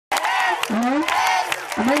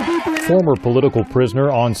Former political prisoner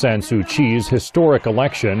Aung San Suu Kyi's historic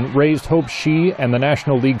election raised hope she and the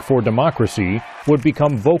National League for Democracy would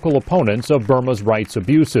become vocal opponents of Burma's rights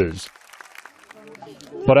abuses.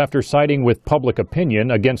 But after siding with public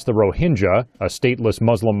opinion against the Rohingya, a stateless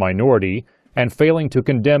Muslim minority, and failing to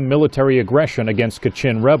condemn military aggression against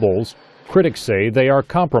Kachin rebels, critics say they are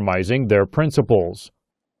compromising their principles.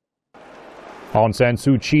 Aung San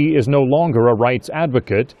Suu Kyi is no longer a rights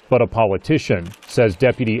advocate, but a politician, says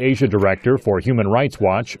Deputy Asia Director for Human Rights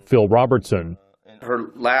Watch, Phil Robertson.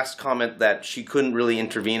 Her last comment that she couldn't really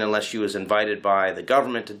intervene unless she was invited by the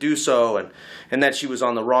government to do so, and that she was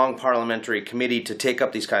on the wrong parliamentary committee to take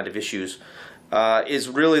up these kind of issues, is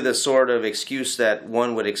really the sort of excuse that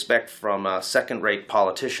one would expect from a second-rate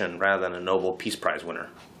politician rather than a Nobel Peace Prize winner.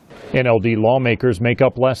 NLD lawmakers make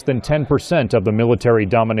up less than 10% of the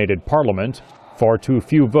military-dominated parliament, far too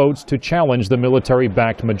few votes to challenge the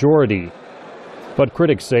military-backed majority. But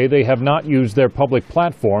critics say they have not used their public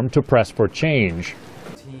platform to press for change.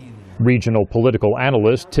 Regional political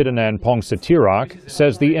analyst Titinan Pongsatirak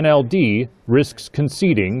says the NLD risks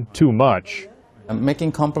conceding too much.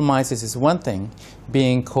 Making compromises is one thing,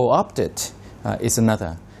 being co-opted is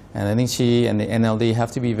another. And I think she and the NLD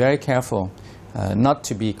have to be very careful not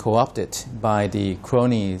to be co-opted by the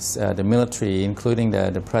cronies, the military, including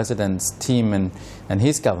the president's team and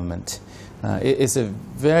his government. It's a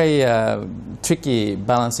very tricky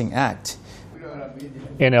balancing act.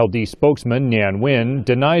 NLD spokesman Nhan Win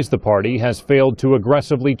denies the party has failed to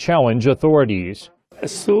aggressively challenge authorities.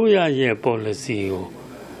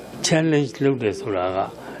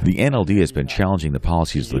 The NLD has been challenging the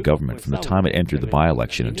policies of the government from the time it entered the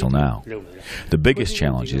by-election until now. The biggest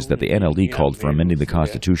challenge is that the NLD called for amending the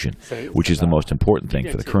Constitution, which is the most important thing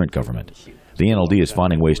for the current government. The NLD is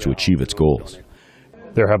finding ways to achieve its goals.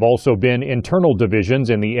 There have also been internal divisions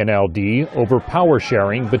in the NLD over power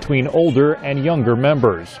sharing between older and younger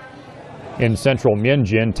members. In central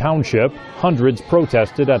Mianjin Township, hundreds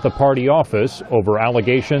protested at the party office over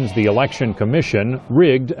allegations the Election Commission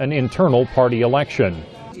rigged an internal party election.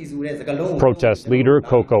 Protest leader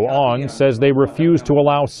Coco On says they refuse to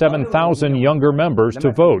allow 7,000 younger members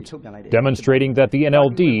to vote, demonstrating that the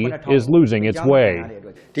NLD is losing its way.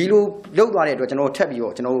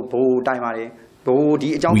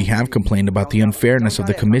 We have complained about the unfairness of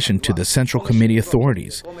the Commission to the Central Committee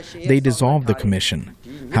authorities. They dissolved the Commission.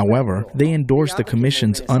 However, they endorsed the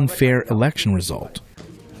Commission's unfair election result.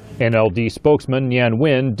 NLD spokesman Nhan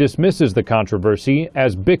Win dismisses the controversy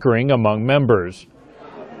as bickering among members.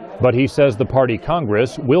 But he says the party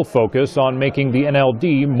Congress will focus on making the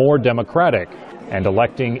NLD more democratic and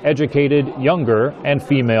electing educated, younger, and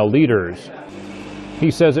female leaders.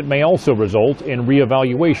 He says it may also result in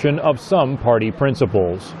reevaluation of some party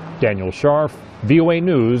principles. Daniel Schearf, VOA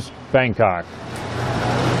News, Bangkok.